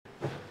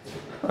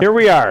Here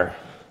we are,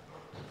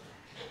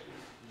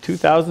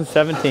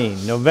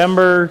 2017,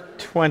 November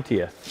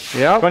 20th.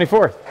 Yeah.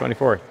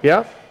 24th.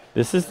 Yep.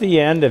 This is the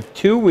end of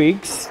 2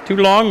 weeks, 2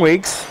 long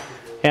weeks,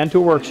 hand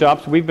tool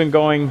workshops. We've been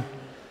going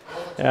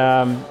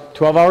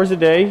 12 hours a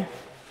day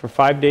for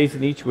 5 days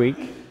in each week.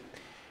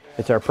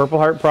 It's our Purple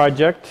Heart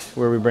project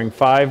where we bring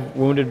 6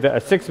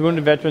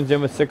 wounded veterans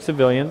in with 6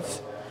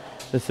 civilians.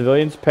 The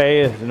civilians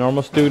pay as a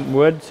normal student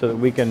would so that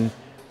we can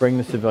bring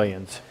the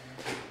civilians.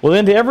 Well,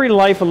 into every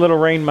life a little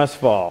rain must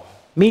fall.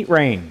 Meet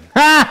rain.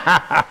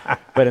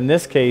 But in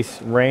this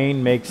case,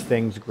 rain makes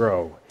things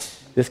grow.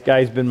 This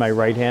guy's been my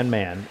right-hand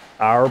man.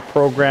 Our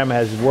program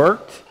has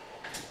worked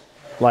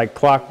like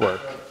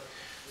clockwork.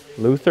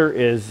 Luther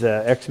is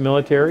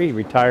ex-military,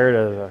 retired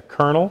as a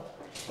colonel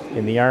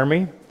in the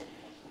Army,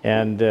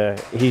 and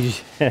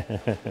he's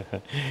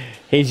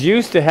he's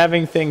used to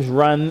having things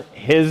run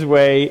his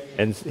way,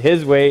 and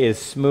his way is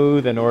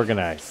smooth and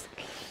organized.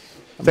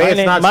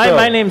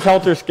 My name's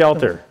Helter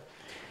Skelter.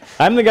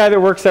 I'm the guy that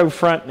works out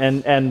front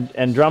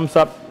and drums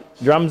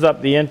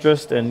up the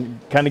interest and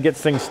kind of gets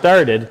things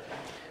started,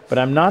 but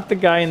I'm not the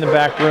guy in the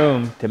back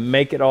room to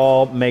make it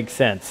all make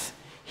sense.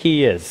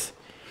 He is.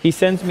 He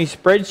sends me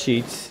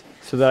spreadsheets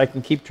so that I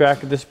can keep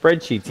track of the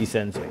spreadsheets he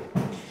sends me.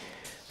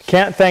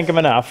 Can't thank him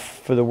enough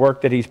for the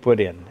work that he's put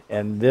in.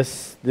 And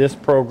this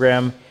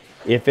program,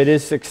 if it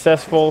is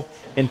successful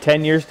in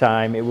 10 years'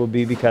 time, it will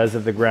be because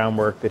of the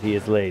groundwork that he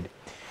has laid.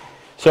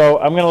 So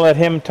I'm going to let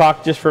him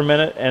talk just for a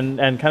minute and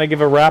kind of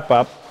give a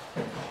wrap-up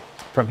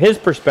from his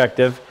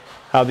perspective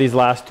how these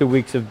last 2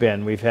 weeks have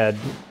been. We've had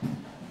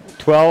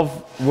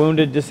 12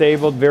 wounded,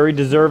 disabled, very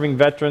deserving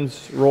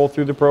veterans roll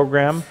through the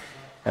program.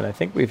 And I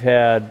think we've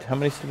had, how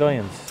many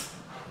civilians?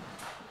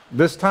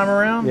 This time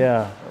around?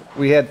 Yeah.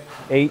 We had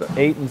 8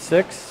 and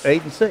 6?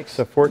 8 and 6.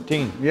 So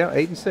 14. Yeah,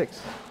 8 and 6.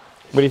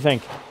 What do you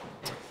think?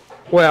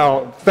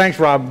 Well, thanks,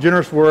 Rob.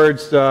 Generous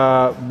words,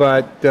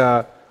 but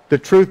the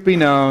truth be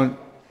known,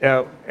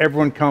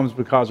 everyone comes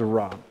because of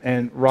Rob.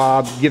 And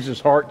Rob gives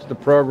his heart to the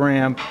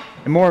program.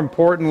 And more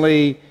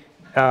importantly,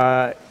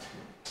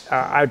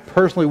 I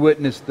personally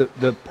witnessed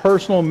the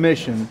personal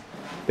mission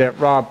that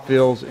Rob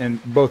feels in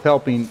both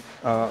helping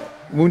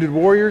wounded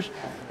warriors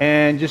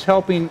and just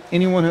helping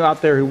anyone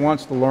out there who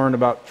wants to learn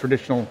about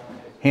traditional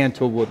hand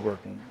tool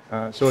woodworking.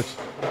 So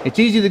it's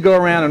easy to go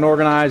around and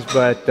organize,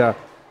 but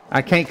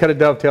I can't cut a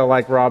dovetail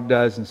like Rob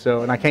does,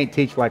 and I can't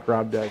teach like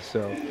Rob does.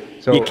 So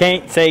you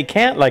can't say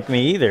can't like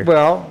me either.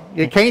 Well,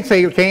 you can't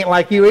say you can't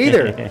like you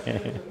either.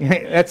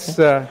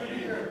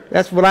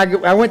 That's what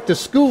I went to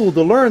school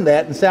to learn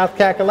that in South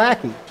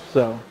Kakalaki.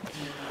 So,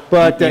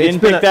 but you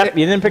didn't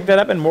pick that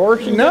up in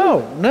Washington?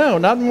 No,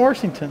 not in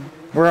Washington,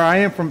 where I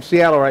am from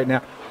Seattle right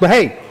now. But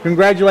hey,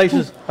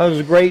 congratulations! That was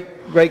a great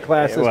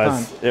class this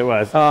time. It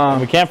was.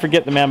 We can't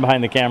forget the man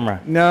behind the camera.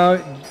 No,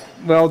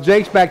 well,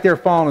 Jake's back there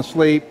falling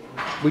asleep.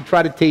 We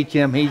try to teach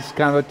him. He's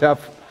kind of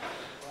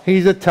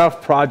a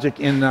tough project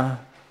in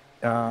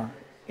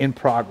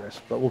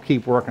progress, but we'll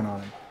keep working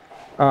on him.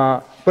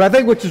 But I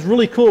think what is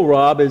really cool,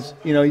 Rob, is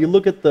you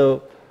look at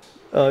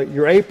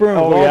your apron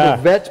with all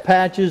the vets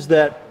patches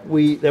that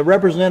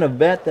represent a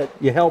vet that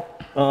you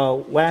helped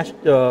last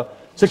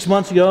 6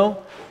 months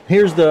ago.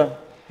 Here's the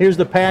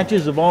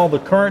patches of all the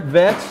current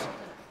vets,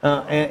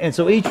 and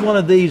so each one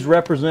of these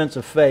represents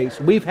a face.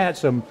 We've had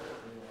some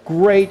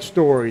great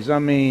stories. I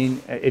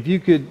mean, if you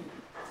could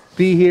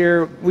be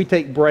here, we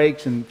take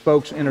breaks and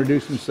folks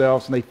introduce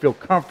themselves and they feel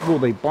comfortable.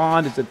 They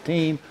bond as a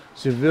team,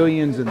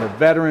 civilians and the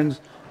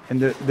veterans,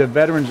 and the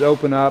veterans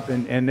open up,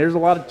 and there's a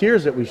lot of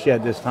tears that we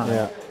shed this time.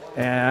 Yeah.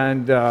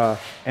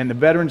 And the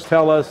veterans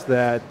tell us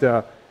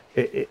that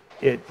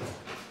it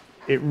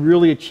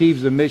really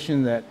achieves the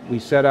mission that we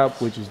set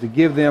up, which is to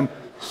give them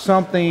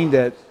something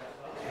that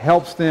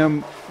helps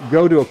them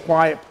go to a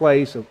quiet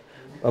place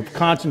of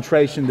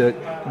concentration to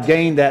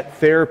gain that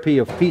therapy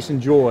of peace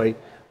and joy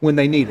when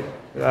they need it,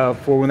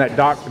 for when that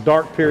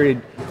dark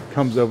period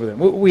comes over them.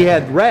 We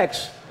had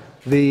Rex,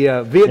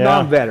 the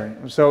Vietnam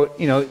veteran. So,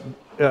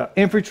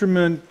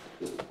 infantryman,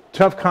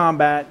 tough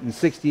combat in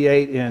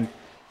 '68,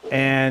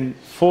 and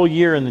full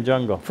year in the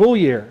jungle. Full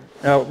year.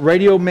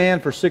 Radio man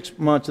for 6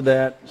 months of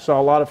that.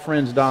 Saw a lot of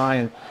friends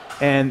die,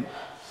 and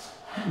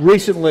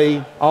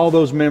recently all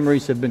those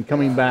memories have been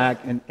coming back,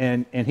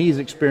 and he's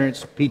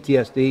experienced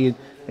PTSD,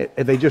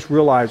 and they just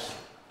realized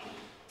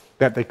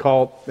that they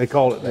called it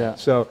that. Yeah.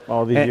 So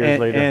all these years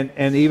later,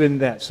 and even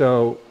that.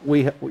 So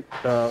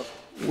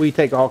we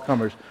take all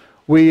comers.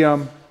 We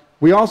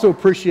also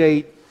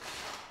appreciate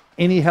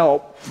any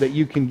help that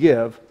you can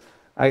give.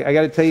 I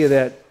got to tell you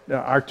that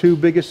our 2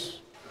 biggest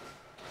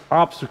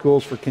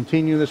obstacles for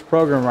continuing this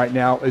program right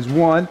now is,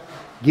 1,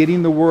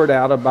 getting the word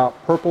out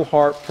about Purple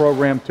Heart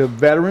program to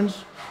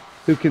veterans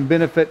who can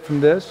benefit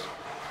from this,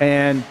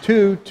 and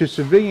 2, to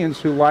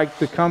civilians who like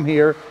to come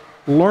here,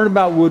 learn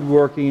about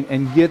woodworking,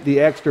 and get the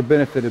extra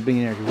benefit of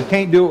being here. We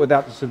can't do it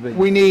without the civilians.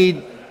 We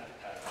need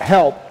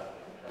help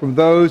from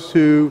those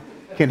who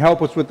can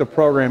help us with the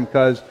program,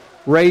 because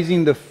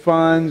raising the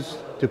funds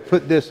to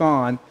put this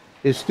on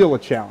is still a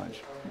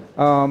challenge.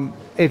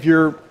 If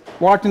you're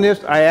watching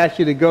this, I ask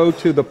you to go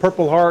to the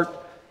Purple Heart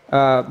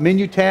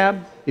menu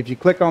tab. If you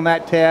click on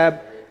that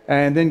tab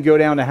and then go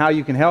down to how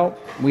you can help,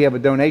 we have a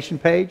donation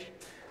page.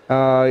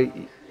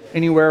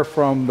 Anywhere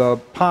from the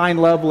pine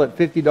level at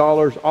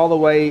 $50 all the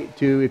way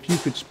to if you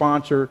could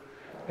sponsor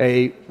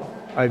a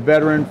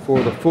veteran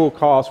for the full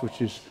cost,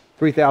 which is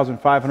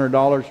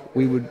 $3,500,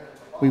 we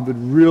would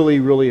really,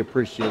 really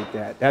appreciate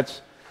that.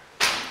 That's,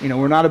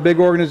 we're not a big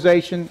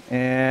organization,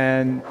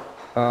 and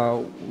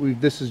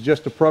this is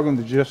just a program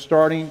that's just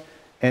starting,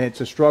 and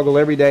it's a struggle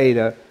every day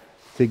to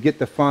get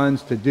the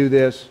funds to do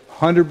this.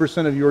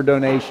 100% of your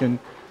donation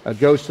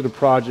goes to the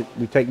project.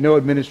 We take no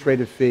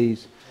administrative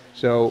fees,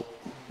 so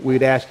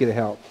we'd ask you to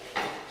help.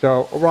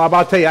 So, Rob,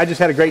 I'll tell you, I just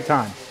had a great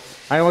time.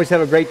 I always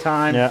have a great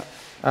time.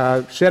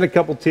 Yeah. Shed a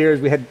couple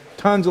tears. We had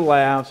tons of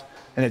laughs,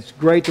 and it's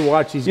great to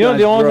watch these guys You know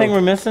the only grow. thing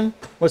we're missing?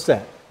 What's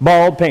that?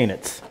 Ball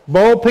peanuts.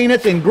 Bowl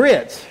peanuts and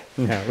grits.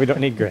 No, we don't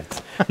need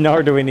grits.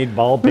 Nor do we need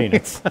ball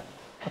peanuts.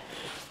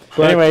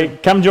 Anyway,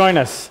 come join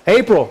us.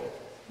 April.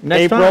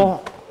 Next time.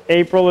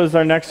 April is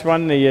our next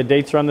one. The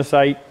dates are on the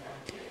site.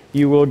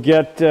 You will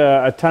get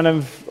a ton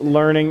of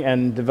learning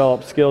and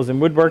develop skills in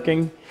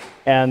woodworking,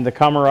 and the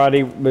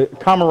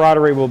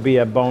camaraderie will be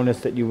a bonus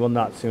that you will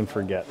not soon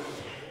forget.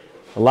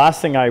 The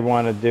last thing I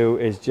want to do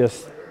is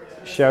just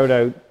shout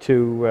out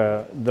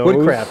to those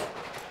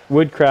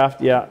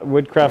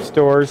Woodcraft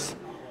stores.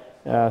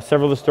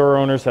 Several of the store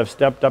owners have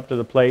stepped up to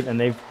the plate, and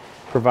they've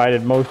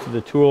provided most of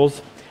the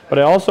tools. But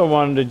I also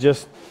wanted to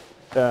just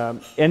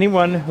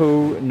anyone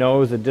who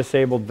knows a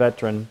disabled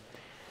veteran,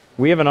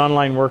 we have an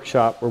online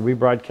workshop where we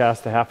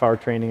broadcast a half-hour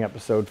training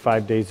episode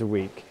 5 days a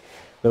week.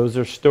 Those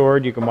are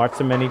stored. You can watch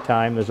them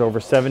anytime. There's over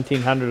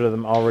 1,700 of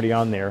them already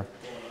on there.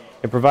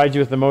 It provides you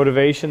with the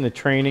motivation, the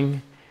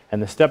training,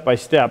 and the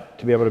step-by-step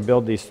to be able to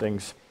build these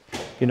things.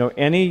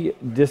 Any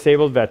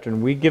disabled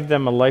veteran, we give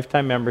them a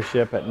lifetime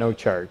membership at no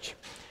charge.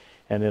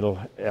 And it'll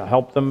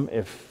help them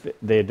if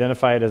they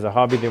identify it as a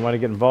hobby they want to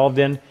get involved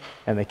in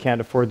and they can't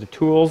afford the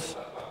tools.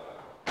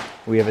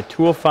 We have a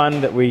tool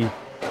fund that we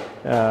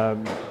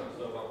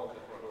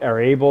are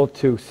able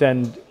to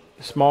send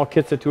small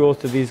kits of tools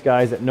to these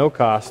guys at no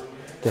cost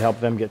to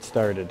help them get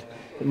started.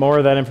 More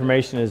of that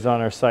information is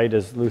on our site,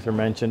 as Luther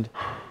mentioned,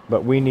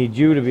 but we need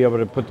you to be able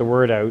to put the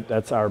word out.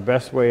 That's our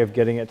best way of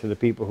getting it to the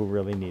people who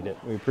really need it.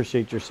 We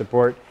appreciate your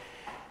support,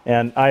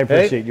 and I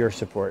appreciate your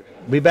support.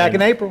 Be back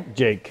in April.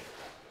 Jake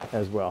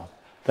as well.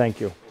 Thank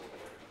you.